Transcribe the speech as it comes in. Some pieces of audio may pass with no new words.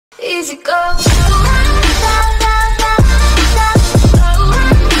easy go.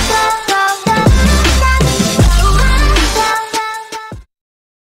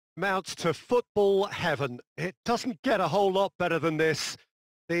 Amounts to football heaven. It doesn't get a whole lot better than this.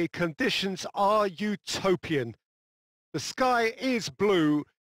 The conditions are utopian. The sky is blue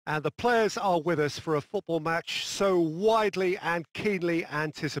and the players are with us for a football match so widely and keenly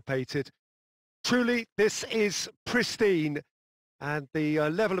anticipated. Truly, this is pristine, and the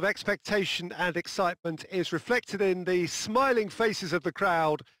level of expectation and excitement is reflected in the smiling faces of the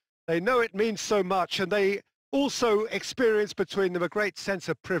crowd. They know it means so much, and they also experience between them a great sense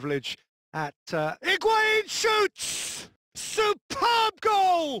of privilege at Higuain shoots! Superb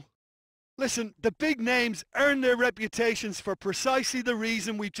goal! Listen, the big names earn their reputations for precisely the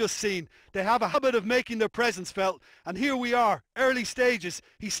reason we've just seen. They have a habit of making their presence felt, and here we are, early stages.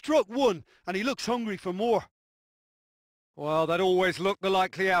 He struck one, and he looks hungry for more. Well, that always looked the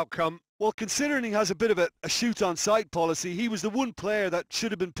likely outcome. Well, considering he has a bit of a shoot-on-sight policy, he was the one player that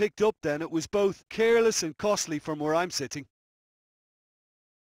should have been picked up then. It was both careless and costly from where I'm sitting.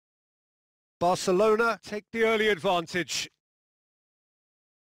 Barcelona take the early advantage.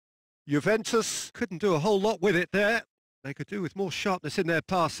 Juventus couldn't do a whole lot with it there. They could do with more sharpness in their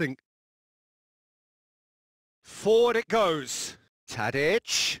passing. Forward it goes.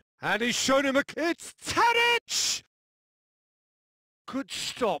 Tadic. And he's shown him it's Tadic! Good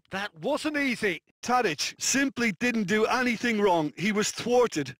stop. That wasn't easy. Tadic simply didn't do anything wrong. He was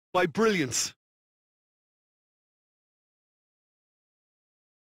thwarted by brilliance.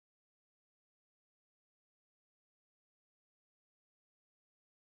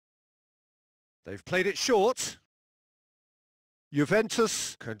 They've played it short.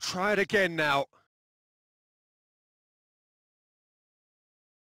 Juventus can try it again now.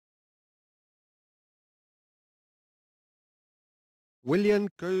 Willian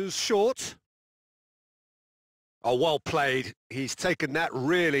goes short. Oh, well played. He's taken that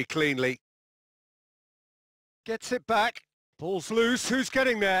really cleanly. Gets it back. Ball's loose. Who's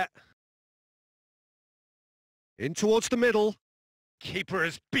getting there? In towards the middle. Keeper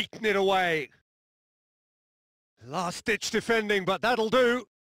has beaten it away. Last-ditch defending, but that'll do.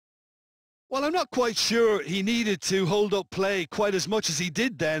 Well, I'm not quite sure he needed to hold up play quite as much as he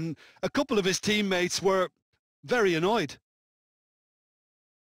did then. A couple of his teammates were very annoyed.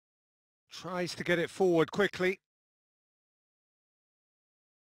 Tries to get it forward quickly.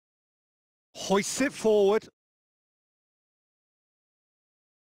 Hoists it forward.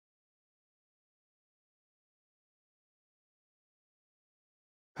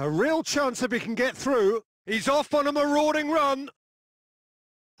 A real chance if he can get through. He's off on a marauding run.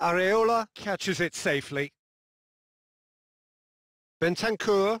 Areola catches it safely.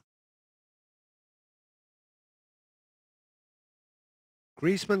 Bentancur.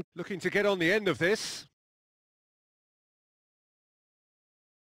 Griezmann looking to get on the end of this.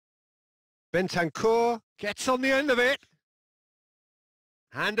 Bentancur gets on the end of it.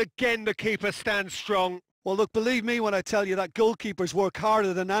 And again the keeper stands strong. Well, look, believe me when I tell you that goalkeepers work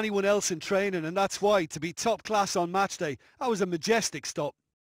harder than anyone else in training, and that's why, to be top class on match day, that was a majestic stop.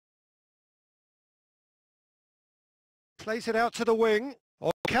 Plays it out to the wing.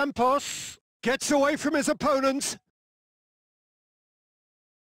 Campos gets away from his opponent.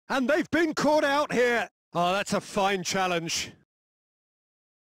 And they've been caught out here. Oh, that's a fine challenge.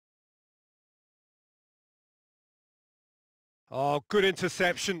 Oh, good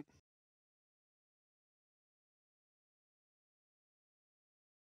interception.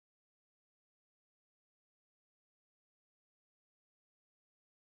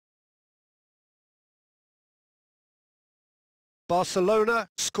 Barcelona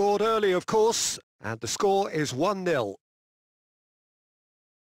scored early, of course, and the score is 1-0.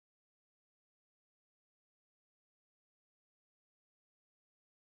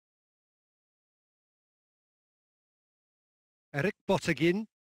 Eric Bottegin.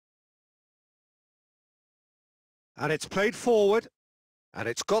 And it's played forward, and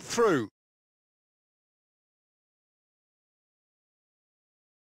it's got through.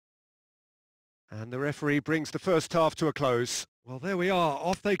 And the referee brings the first half to a close. Well, there we are.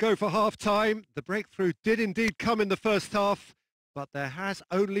 Off they go for half-time. The breakthrough did indeed come in the first half, but there has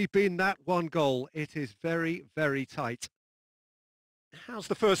only been that one goal. It is very, very tight. How's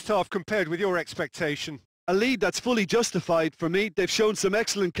the first half compared with your expectation? A lead that's fully justified for me. They've shown some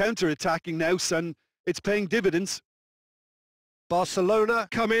excellent counter-attacking now, and it's paying dividends. Barcelona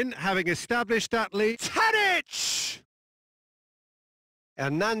come in, having established that lead. Tadic!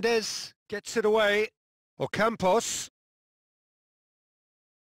 Hernandez gets it away. Campos.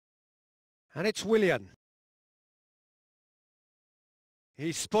 And it's Willian.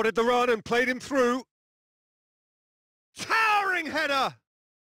 He spotted the run and played him through. Towering header!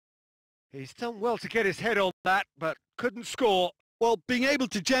 He's done well to get his head on that, but couldn't score. Well, being able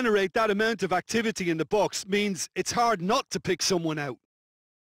to generate that amount of activity in the box means it's hard not to pick someone out.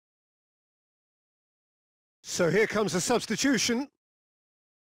 So here comes a substitution.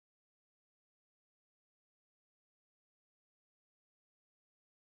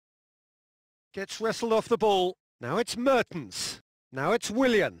 Gets wrestled off the ball. Now it's Mertens. Now it's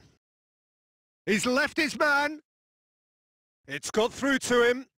Willian. He's left his man. It's got through to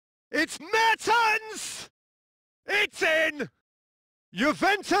him. It's Mertens! It's in!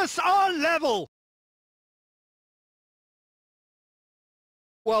 Juventus are level!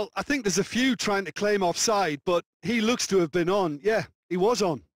 Well, I think there's a few trying to claim offside, but he looks to have been on. Yeah, he was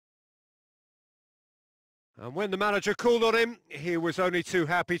on. And when the manager called on him, he was only too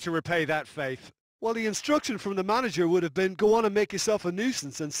happy to repay that faith. Well, the instruction from the manager would have been, go on and make yourself a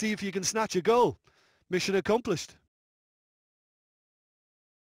nuisance and see if you can snatch a goal. Mission accomplished.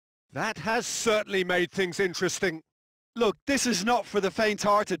 That has certainly made things interesting. Look, this is not for the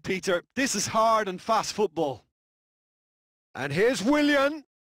faint-hearted, Peter. This is hard and fast football. And here's Willian.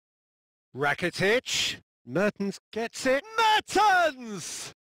 Rakitic. Mertens gets it.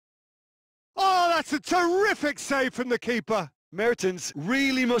 Mertens! Oh, that's a terrific save from the keeper. Mertens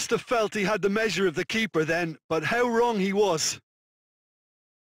really must have felt he had the measure of the keeper then, but how wrong he was.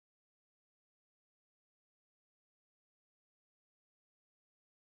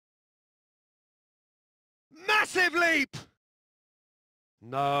 Massive leap!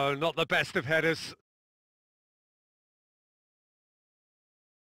 No, not the best of headers.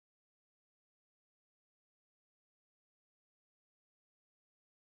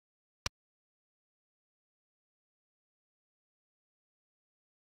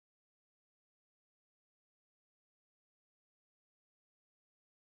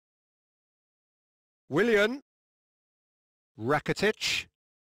 Willian. Rakitic.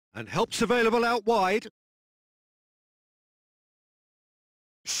 And help's available out wide.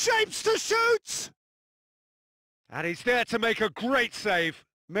 Shapes to shoot! And he's there to make a great save.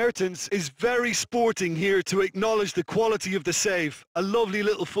 Mertens is very sporting here to acknowledge the quality of the save. A lovely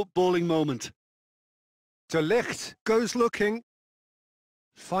little footballing moment. De Ligt goes looking.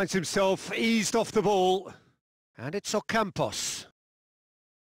 Finds himself eased off the ball. And it's Ocampos.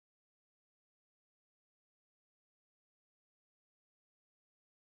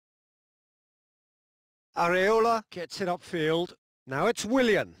 Areola gets it upfield. Now it's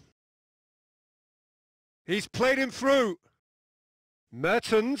Willian. He's played him through.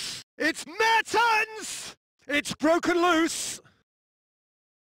 Mertens. It's Mertens! It's broken loose.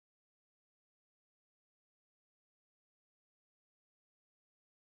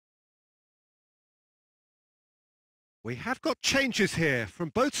 We have got changes here, from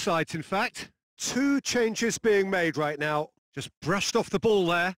both sides in fact. 2 changes being made right now. Just brushed off the ball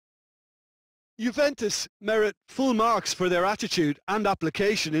there. Juventus merit full marks for their attitude and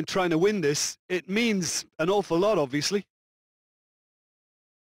application in trying to win this. It means an awful lot, obviously.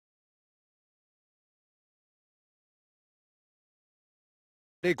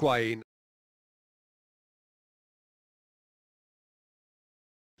 Higuain.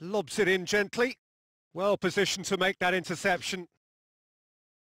 Lobs it in gently. Well positioned to make that interception.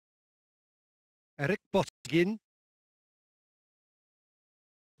 Eric Botkin.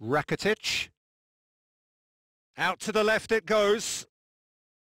 Rakitic. Out to the left it goes.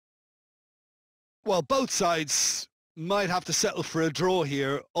 Well, both sides might have to settle for a draw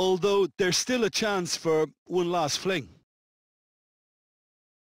here, although there's still a chance for one last fling.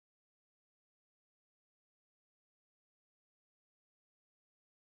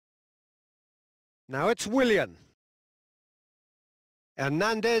 Now it's Willian.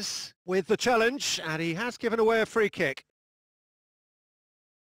 Hernandez with the challenge, and he has given away a free kick.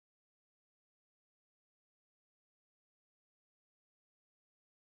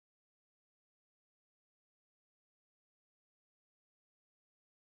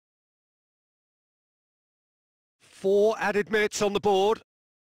 Four added minutes on the board.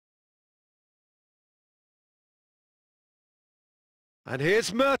 And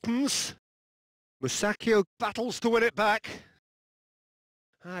here's Mertens. Musacchio battles to win it back.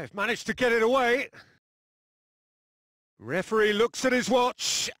 I've managed to get it away. Referee looks at his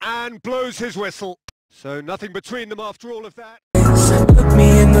watch and blows his whistle. So nothing between them after all of that. Look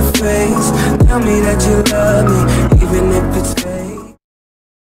me in the face, tell me that you love me, even if it's fake.